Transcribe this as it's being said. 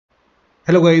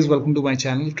Hello guys, welcome to my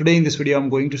channel. Today in this video I'm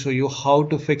going to show you how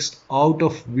to fix out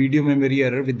of video memory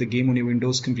error with the game on your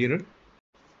Windows computer.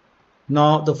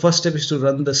 Now the first step is to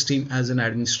run the Steam as an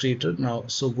administrator.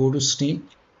 So go to Steam,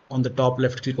 on the top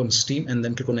left click on Steam and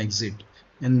then click on exit.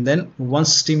 And then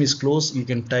once Steam is closed, you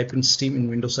can type in Steam in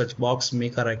Windows search box,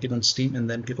 make a right click on Steam and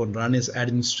then click on run as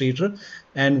administrator.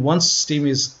 And once Steam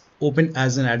is open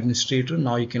as an administrator,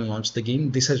 now you can launch the game.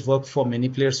 This has worked for many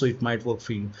players, so it might work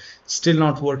for you. Still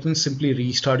not working, simply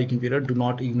restart your computer. Do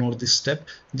not ignore this step.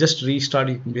 Just restart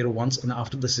your computer once and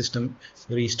after the system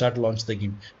restart, launch the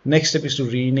game. Next step is to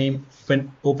rename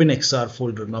OpenXR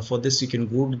folder. Now for this you can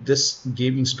go to this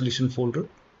game installation folder.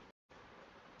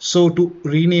 So to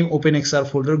rename OpenXR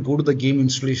folder, go to the game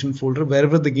installation folder.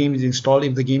 Wherever the game is installed,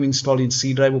 if the game installed in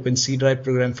C drive, open C drive,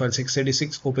 program files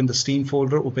x86, open the Steam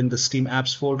folder, open the Steam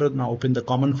apps folder. Now open the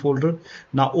common folder.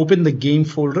 Now open the game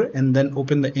folder and then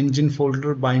open the engine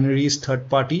folder, binaries, third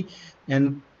party.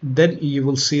 And then you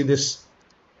will see this.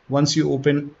 Once you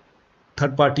open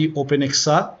third party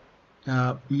OpenXR,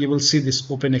 you will see this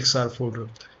OpenXR folder.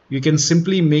 You can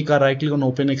simply make a right click on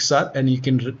OpenXR and you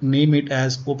can name it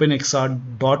as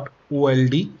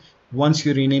OpenXR.old. Once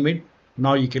you rename it,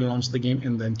 now you can launch the game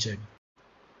and then check.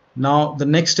 Now the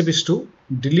next step is to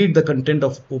delete the content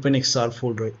of OpenXR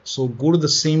folder. So go to the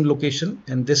same location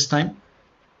and this time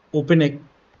open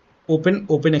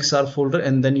OpenXR folder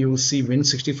and then you will see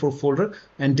Win64 folder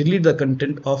and delete the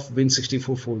content of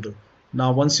Win64 folder.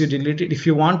 Now once you delete it, if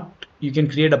you want, you can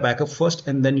create a backup first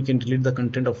and then you can delete the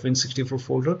content of Win64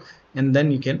 folder and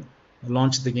then you can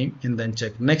launch the game and then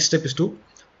check. Next step is to,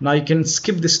 now you can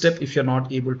skip this step if you're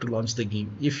not able to launch the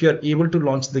game. If you're able to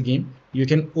launch the game, you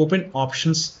can open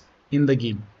options in the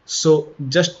game. So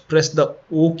just press the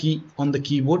O key on the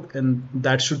keyboard and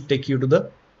that should take you to the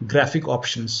graphic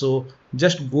options. So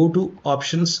just go to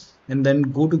options and then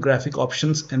go to graphic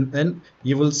options and then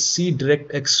you will see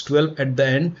DirectX 12 at the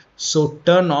end. So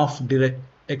turn off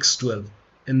DirectX 12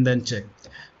 and then check.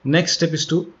 Next step is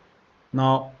to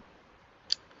now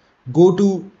go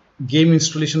to game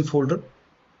installation folder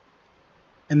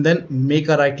and then make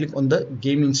a right click on the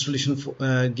game installation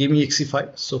game.exe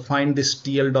file. So find this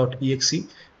TL.exe,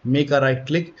 make a right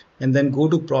click and then go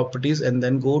to properties and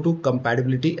then go to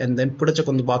compatibility and then put a check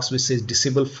on the box which says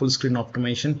disable full screen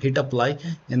optimization, hit apply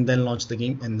and then launch the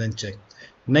game and then check.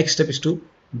 Next step is to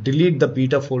delete the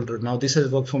beta folder. Now this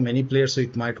has worked for many players, so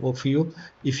it might work for you.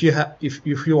 If you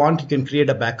want, you can create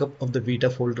a backup of the beta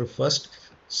folder first.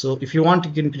 So if you want,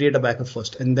 you can create a backup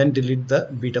first and then delete the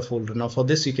beta folder. Now for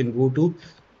this you can go to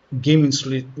game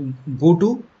installation, go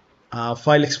to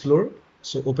file explorer.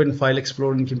 So open file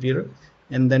explorer in computer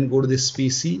and then go to this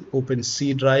PC, open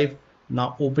C drive.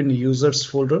 Now open users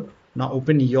folder. Now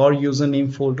open your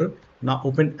username folder. Now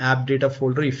open app data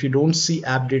folder. If you don't see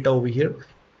app data over here,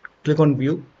 click on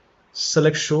view,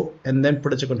 select show and then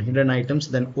put a check on hidden items,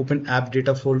 then open app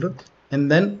data folder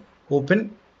and then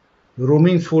open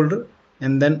roaming folder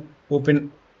and then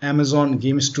open Amazon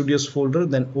Game Studios folder,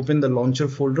 then open the launcher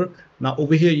folder. Now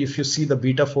over here, if you see the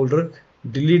beta folder,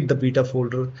 delete the beta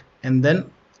folder and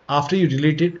then after you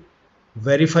delete it,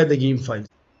 verify the game files.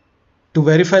 To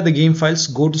verify the game files,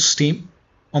 go to Steam,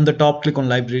 on the top click on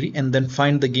library and then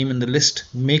find the game in the list,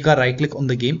 make a right click on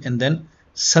the game and then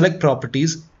select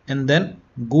properties and then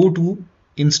go to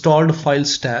installed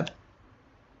files tab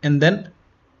and then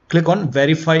click on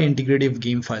verify integrity of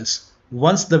game files.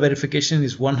 Once the verification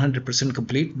is 100%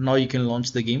 complete, now you can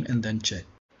launch the game and then check.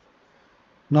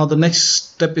 Now the next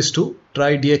step is to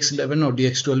try DX11 or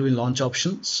DX12 in launch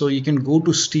option. So you can go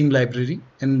to Steam library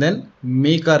and then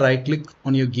make a right click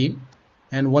on your game.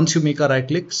 And once you make a right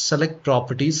click, select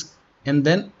properties and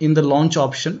then in the launch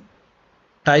option,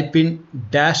 type in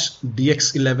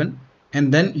 -DX11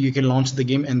 and then you can launch the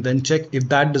game and then check. If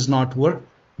that does not work,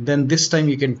 then this time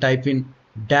you can type in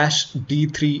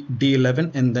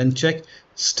 -D3D11 and then check.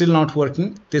 Still not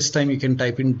working. This time you can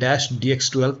type in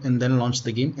 -DX12 and then launch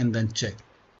the game and then check.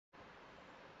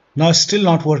 Now still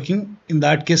not working. In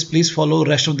that case, please follow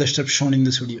rest of the steps shown in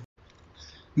this video.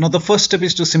 Now the first step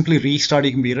is to simply restart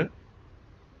your computer.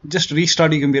 Just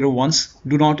restart your computer once.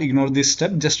 Do not ignore this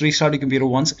step. Just restart your computer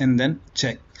once and then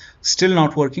check. Still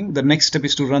not working. The next step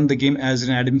is to run the game as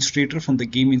an administrator from the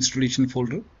game installation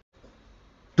folder.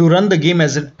 To run the game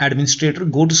as an administrator,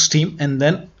 go to Steam and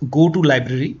then go to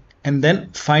library and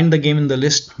then find the game in the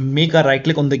list, make a right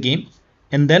click on the game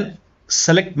and then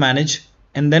select manage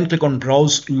and then click on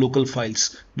browse local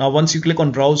files. Now once you click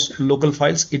on browse local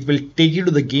files, it will take you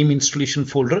to the game installation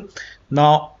folder.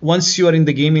 Now once you are in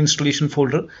the game installation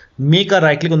folder, make a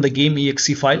right click on the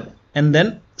game.exe file and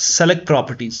then select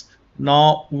properties.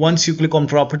 Now once you click on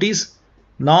properties,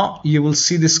 Now you will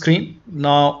see the screen.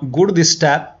 Now go to this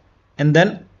tab and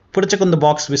then put a check on the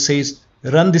box which says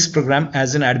run this program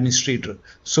as an administrator.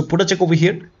 So put a check over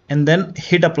here and then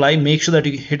hit apply. Make sure that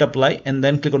you hit apply and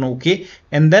then click on OK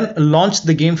and then launch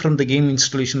the game from the game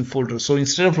installation folder. So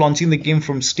instead of launching the game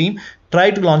from Steam,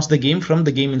 try to launch the game from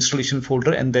the game installation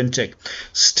folder and then check.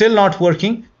 Still not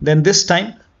working, then this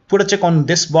time put a check on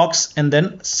this box and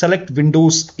then select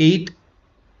Windows 8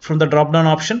 from the drop down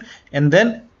option and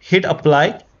then hit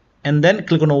apply and then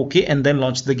click on OK and then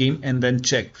launch the game and then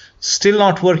check. Still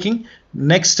not working.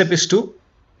 Next step is to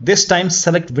this time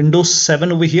select Windows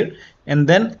 7 over here and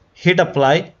then hit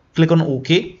apply, click on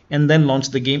OK and then launch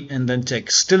the game and then check.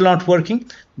 Still not working.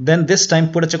 Then this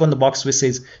time put a check on the box which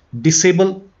says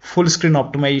disable full screen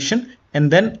optimization and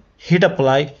then hit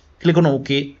apply, click on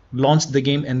OK, launch the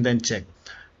game and then check.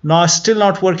 Now still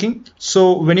not working.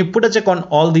 So when you put a check on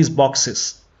all these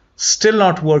boxes, still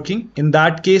not working, in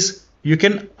that case you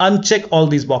can uncheck all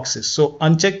these boxes. So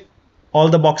uncheck all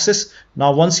the boxes.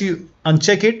 Now once you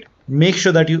uncheck it, make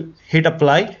sure that you hit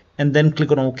apply and then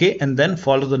click on OK and then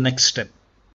follow the next step.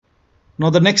 Now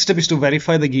the next step is to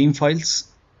verify the game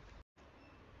files.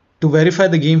 To verify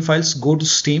the game files, go to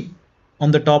Steam. On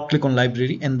the top, click on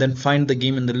library and then find the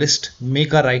game in the list.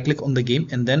 Make a right click on the game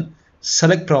and then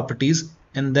select properties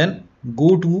and then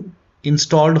go to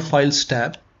installed files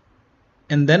tab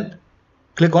and then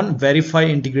click on verify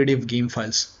integrity of game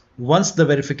files. Once the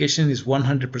verification is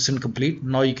 100% complete,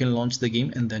 now you can launch the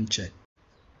game and then check.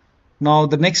 Now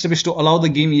the next step is to allow the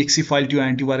game exe file to your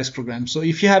antivirus program. So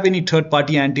if you have any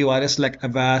third-party antivirus like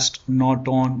Avast,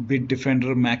 Norton,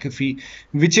 Bitdefender, McAfee,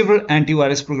 whichever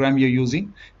antivirus program you're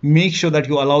using, make sure that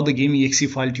you allow the game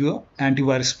exe file to your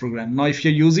antivirus program. Now if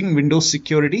you're using Windows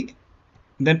Security,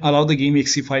 then allow the game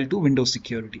exe file to Windows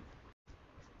Security.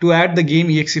 To add the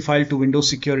game exe file to Windows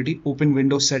Security, open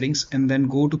Windows Settings and then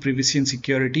go to Privacy and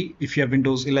Security. If you have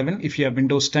Windows 11, if you have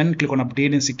Windows 10, click on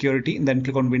Update and Security and then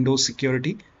click on Windows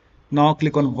Security. Now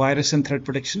click on Virus and Threat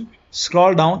Protection.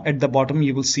 Scroll down at the bottom,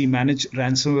 you will see Manage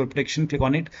Ransomware Protection. Click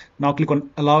on it. Now click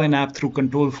on Allow an app through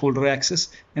Control Folder Access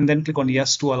and then click on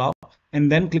Yes to allow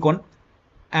and then click on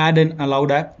Add an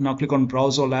allowed app. Now click on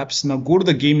Browse all apps. Now go to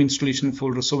the game installation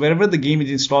folder. So wherever the game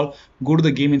is installed, go to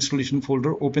the game installation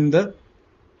folder, open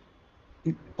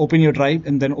your drive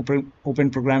and then open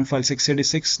program files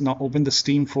x86. Now open the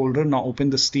Steam folder. Now open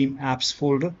the Steam apps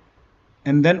folder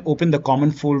and then open the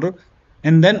common folder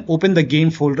and then open the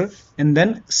game folder and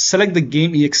then select the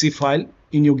game exe file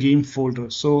in your game folder.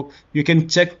 So you can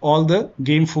check all the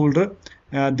game folder.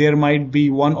 There might be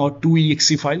 1 or 2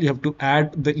 exe file. You have to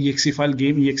add the exe file,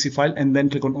 game exe file, and then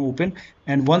click on open.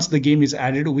 And once the game is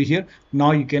added over here,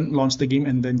 now you can launch the game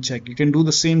and then check. You can do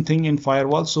the same thing in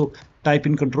firewall. So type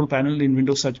in control panel in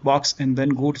Windows search box and then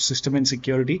go to system and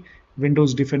security,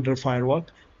 Windows Defender firewall.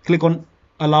 Click on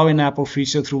allow an app or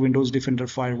feature through Windows Defender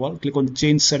firewall. Click on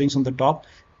change settings on the top.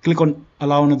 Click on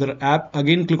allow another app.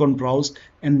 Again, click on browse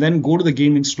and then go to the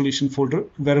game installation folder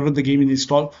wherever the game is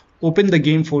installed. Open the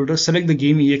game folder, select the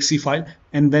game exe file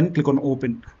and then click on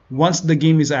open. Once the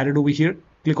game is added over here,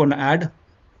 click on add.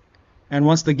 And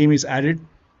once the game is added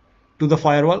to the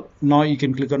firewall, now you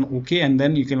can click on OK and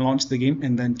then you can launch the game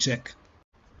and then check.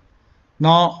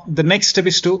 Now the next step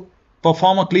is to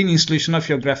perform a clean installation of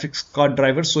your graphics card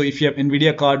driver. So if you have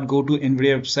NVIDIA card, go to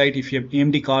NVIDIA website. If you have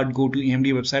AMD card, go to AMD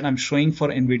website. I'm showing for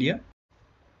NVIDIA.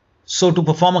 So to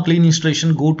perform a clean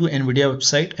installation, go to NVIDIA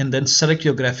website and then select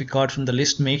your graphic card from the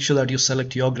list. Make sure that you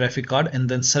select your graphic card and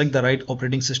then select the right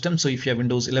operating system. So if you have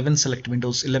Windows 11, select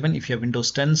Windows 11. If you have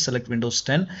Windows 10, select Windows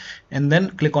 10 and then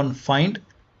click on find.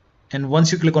 And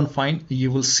once you click on find,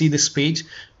 you will see this page.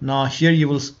 Now here you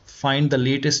will find the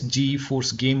latest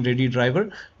GeForce Game Ready driver.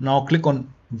 Now click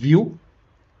on view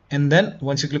and then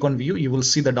once you click on view, you will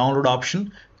see the download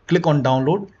option. Click on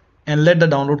download and let the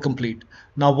download complete.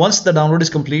 Now once the download is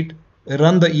complete,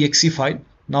 run the exe file.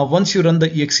 Now once you run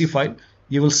the exe file,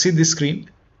 you will see this screen.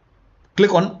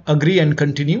 Click on agree and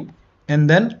continue and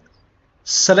then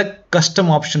select custom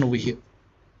option over here.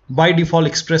 By default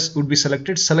Express would be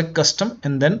selected. Select custom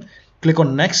and then click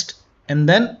on next and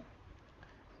then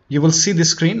you will see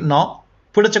this screen. Now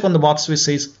put a check on the box which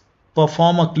says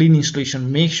perform a clean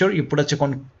installation. Make sure you put a check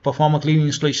on perform a clean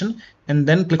installation and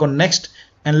then click on next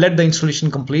and let the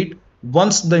installation complete.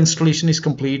 Once the installation is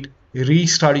complete,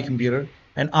 restart your computer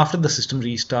and after the system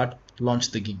restart, launch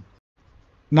the game.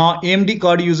 Now AMD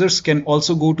card users can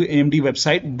also go to AMD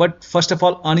website, but first of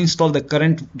all uninstall the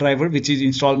current driver which is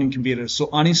installed in computer. So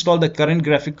uninstall the current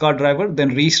graphic card driver,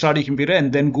 then restart your computer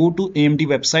and then go to AMD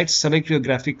website, select your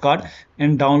graphic card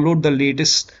and download the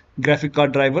latest graphic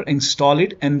card driver, install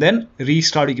it and then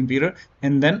restart your computer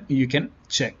and then you can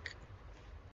check.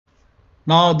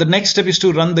 Now the next step is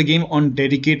to run the game on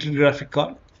dedicated graphic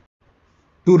card.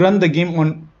 To run the game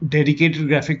on dedicated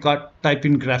graphic card, type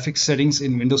in graphics settings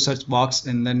in Windows search box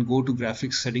and then go to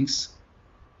graphics settings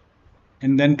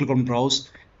and then click on browse,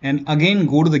 and again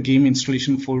go to the game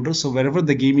installation folder. So wherever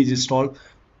the game is installed,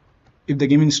 if the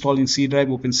game is installed in C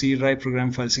drive, open C drive,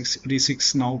 program file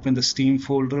 686. Now open the Steam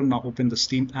folder. Now open the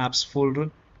Steam apps folder.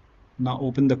 Now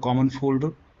open the common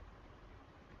folder.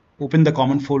 Open the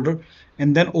common folder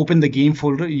and then open the game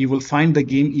folder. You will find the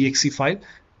game exe file,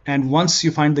 and once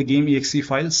you find the game exe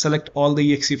file, select all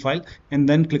the exe file and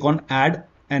then click on add.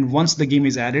 And once the game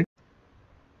is added,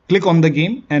 click on the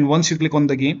game, and once you click on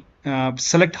the game,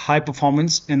 select high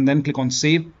performance and then click on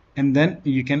save, and then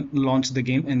you can launch the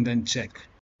game and then check.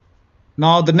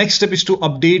 Now the next step is to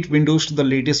update Windows to the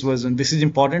latest version. This is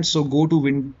important, so go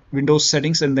to Windows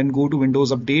settings and then go to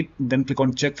Windows update, then click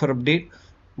on check for update.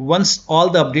 Once all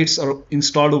the updates are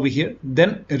installed over here,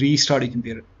 then restart your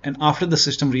computer, and after the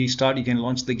system restart you can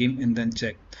launch the game and then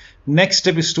check. Next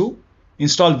step is to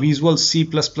install Visual C++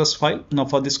 file. Now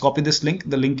for this, copy this link.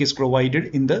 The link is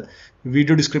provided in the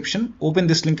video description. Open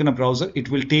this link in a browser. It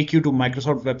will take you to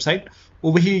Microsoft website.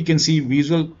 Over here you can see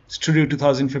Visual Studio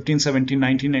 2015, 17,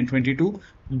 19 and 22.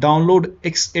 Download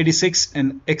x86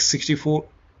 and x64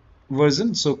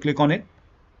 version. So click on it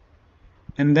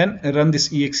and then run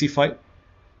this exe file.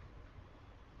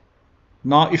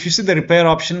 Now if you see the repair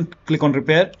option, click on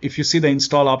repair. If you see the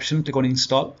install option, click on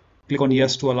install. Click on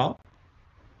yes to allow.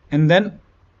 And then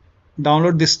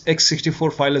download this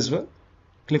x64 file as well.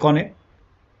 Click on it.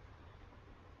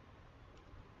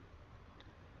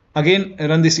 Again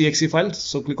run this exe file,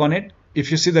 so click on it. If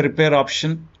you see the repair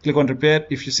option, click on repair.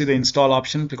 If you see the install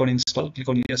option, click on install. Click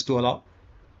on yes to allow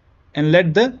and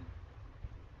let the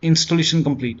installation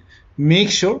complete. Make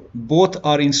sure both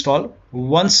are installed.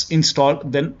 Once installed,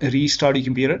 then restart your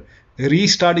computer.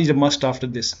 Restart is a must after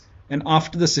this, and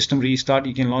after the system restart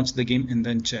you can launch the game and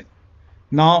then check.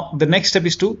 Now the next step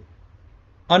is to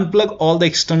unplug all the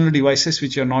external devices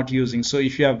which you are not using. So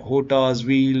if you have HOTAs,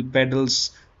 wheel,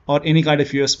 pedals or any kind of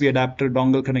USB adapter,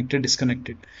 dongle connected, disconnect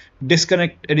it.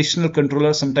 Disconnect additional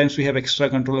controller. Sometimes we have extra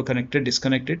controller connected,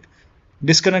 disconnect it.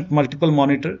 Disconnect multiple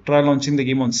monitor. Try launching the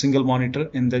game on single monitor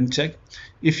and then check.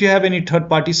 If you have any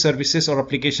third-party services or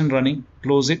application running,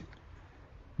 close it.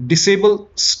 Disable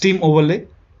Steam overlay.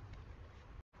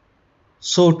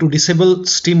 So to disable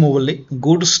Steam overlay,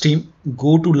 go to Steam,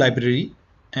 go to library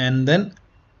and then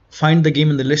find the game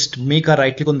in the list, make a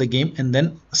right click on the game and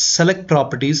then select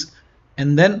properties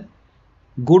and then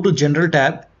go to general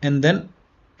tab and then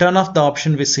turn off the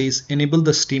option which says enable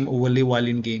the Steam overlay while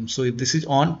in game. So if this is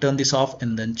on, turn this off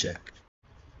and then check.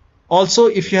 Also,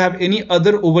 if you have any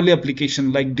other overlay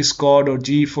application like Discord or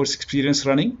GeForce Experience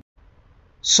running,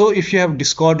 so if you have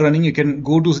Discord running, you can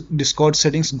go to Discord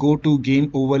settings, go to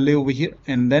game overlay over here,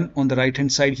 and then on the right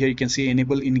hand side here you can see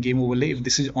enable in-game overlay. If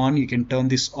this is on, you can turn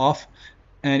this off.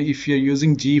 And if you're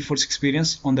using GeForce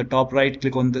Experience, on the top right,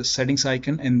 click on the settings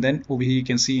icon and then over here you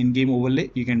can see in-game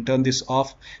overlay. You can turn this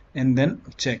off and then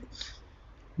check.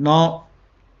 Now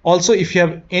also if you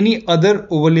have any other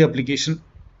overlay application,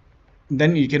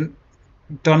 then you can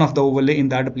turn off the overlay in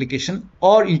that application,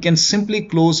 or you can simply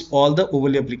close all the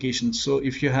overlay applications. So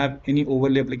if you have any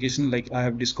overlay application like I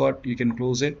have Discord, you can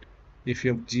close it. If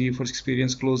you have GeForce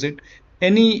Experience, close it.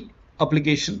 Any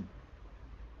application,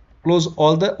 close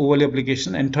all the overlay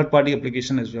application and third-party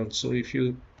application as well. So if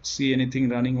you see anything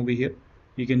running over here,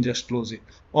 you can just close it.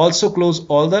 Also close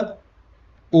all the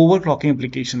overclocking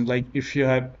application, like if you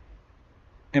have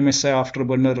MSI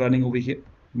Afterburner running over here,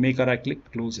 make a right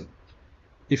click, close it.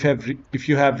 If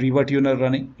you have ReverTuner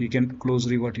running, you can close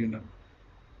ReverTuner.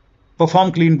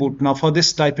 Perform clean boot. Now for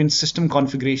this, type in system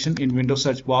configuration in Windows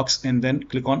search box and then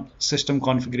click on system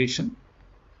configuration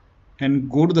and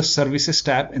go to the services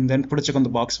tab and then put a check on the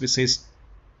box which says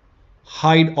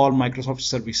hide all Microsoft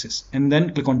services and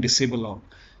then click on disable all.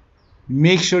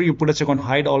 Make sure you put a check on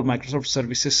hide all Microsoft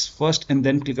services first and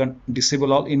then click on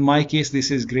disable all. In my case,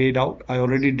 this is grayed out. I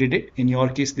already did it. In your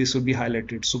case, this would be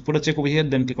highlighted. So put a check over here,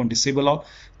 then click on disable all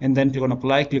and then click on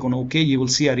apply, click on OK. You will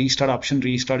see a restart option,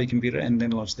 restart your computer and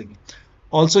then launch the game.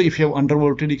 Also, if you have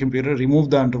undervolted your computer, remove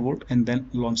the undervolt and then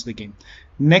launch the game.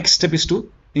 Next step is to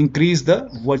increase the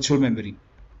virtual memory.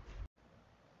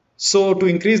 So to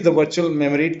increase the virtual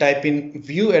memory, type in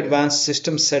view advanced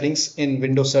system settings in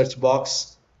Windows search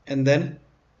box and then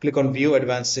click on view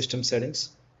advanced system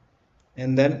settings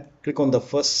and then click on the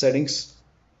first settings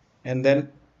and then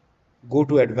go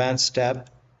to advanced tab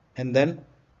and then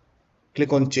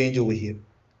click on change over here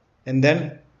and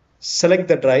then select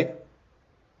the drive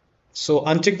So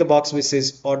uncheck the box which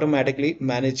says automatically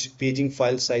manage paging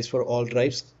file size for all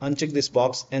drives. Uncheck this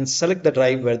box and select the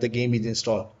drive where the game is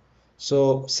installed.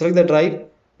 So select the drive,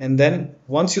 and then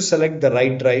once you select the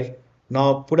right drive,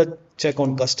 now put a check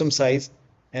on custom size,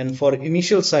 and for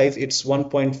initial size it's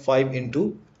 1.5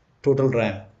 into total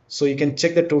RAM. So you can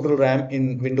check the total RAM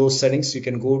in Windows settings. You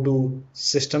can go to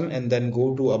system and then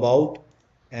go to about,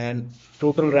 and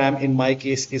total RAM in my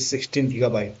case is 16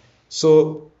 gigabyte.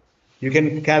 So you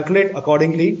can calculate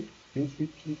accordingly.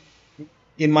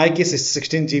 In my case it's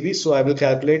 16 GB, so I will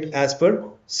calculate as per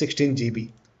 16 GB.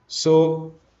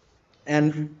 So,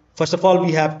 and first of all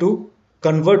we have to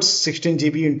convert 16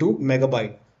 GB into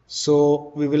megabyte.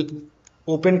 So we will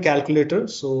open calculator.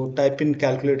 So type in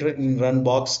calculator in run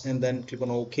box and then click on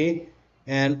OK,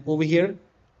 and over here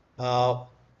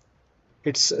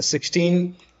it's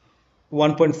 16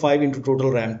 1.5 into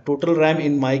total RAM. Total RAM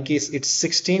in my case it's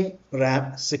 16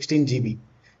 RAM 16 GB.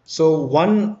 So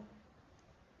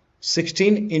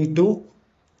 116 into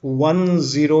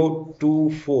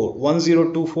 1024.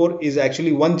 1024 is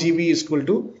actually 1 GB is equal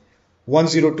to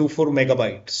 1024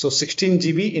 megabyte. So 16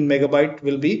 GB in megabyte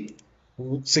will be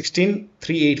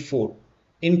 16384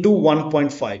 into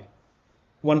 1.5.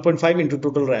 1.5 into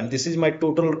total RAM. This is my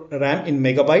total RAM in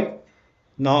megabyte.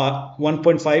 Now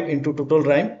 1.5 into total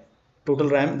RAM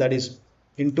that is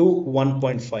into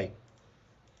 1.5.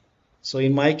 So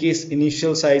in my case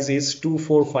initial size is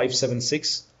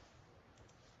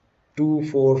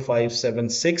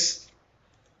 24576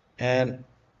 and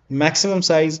maximum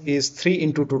size is 3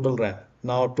 into total RAM.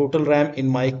 Now total RAM in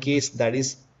my case that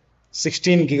is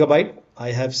 16 gigabyte.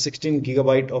 I have 16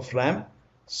 gigabyte of RAM.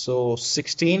 So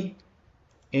 16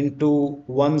 into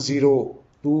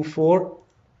 1024.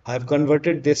 I have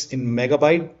converted this in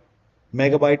megabyte.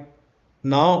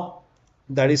 Now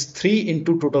that is 3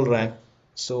 into total RAM.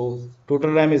 So total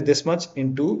RAM is this much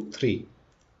into 3.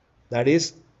 That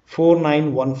is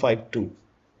 49152.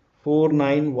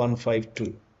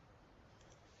 49152.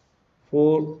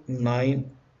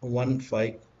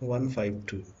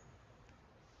 4915152.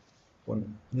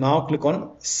 Now click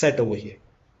on set over here.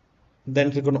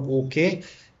 Then click on OK.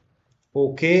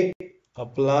 OK.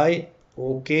 Apply.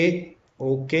 OK.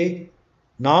 OK.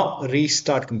 Now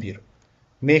restart computer.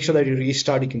 Make sure that you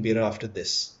restart your computer after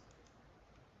this.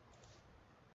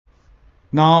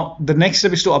 Now the next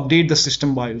step is to update the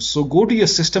system BIOS. So go to your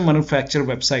system manufacturer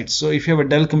website. So if you have a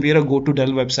Dell computer, go to Dell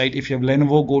website. If you have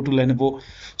Lenovo, go to Lenovo.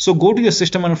 So go to your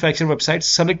system manufacturer website,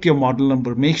 select your model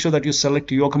number, make sure that you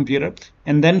select your computer,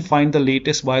 and then find the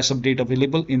latest BIOS update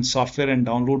available in software and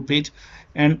download page,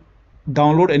 and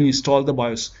download and install the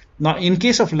BIOS. Now in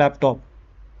case of laptop,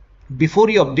 before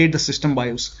you update the system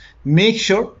BIOS, make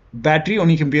sure battery on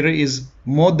your computer is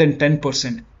more than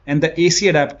 10% and the AC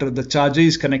adapter, the charger,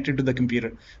 is connected to the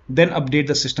computer. Then update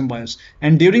the system BIOS.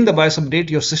 And during the BIOS update,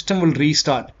 your system will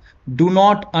restart. Do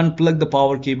not unplug the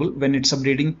power cable when it's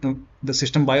updating the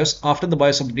system BIOS. After the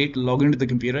BIOS update, log into the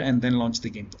computer and then launch the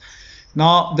game.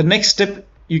 Now the next step,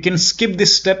 you can skip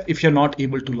this step if you're not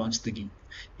able to launch the game.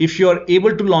 If you are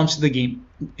able to launch the game,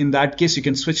 in that case you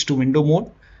can switch to window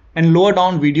mode and lower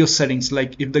down video settings.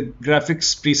 Like if the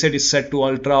graphics preset is set to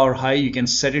ultra or high, you can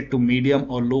set it to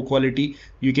medium or low quality.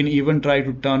 You can even try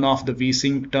to turn off the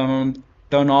VSync,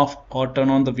 turn off or turn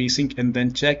on the VSync and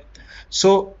then check.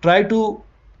 So try to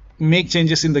make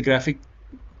changes in the graphic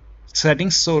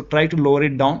settings. So try to lower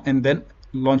it down and then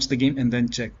launch the game and then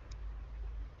check.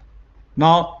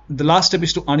 Now the last step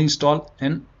is to uninstall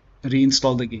and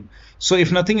reinstall the game. So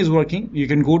if nothing is working, you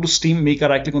can go to Steam, make a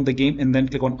right click on the game and then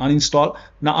click on uninstall.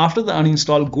 Now after the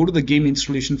uninstall, go to the game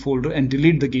installation folder and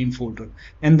delete the game folder,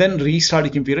 and then restart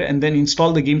your computer and then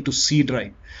install the game to C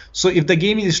drive. So if the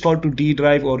game is installed to D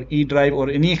drive or E drive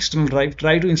or any external drive,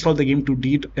 try to install the game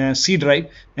to C drive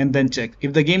and then check.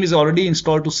 If the game is already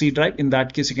installed to C drive, in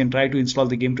that case you can try to install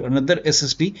the game to another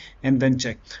SSD and then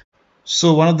check.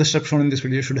 So one of the steps shown in this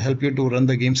video should help you to run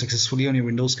the game successfully on your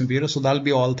Windows computer. So that'll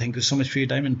be all. Thank you so much for your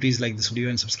time, and please like this video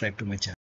and subscribe to my channel.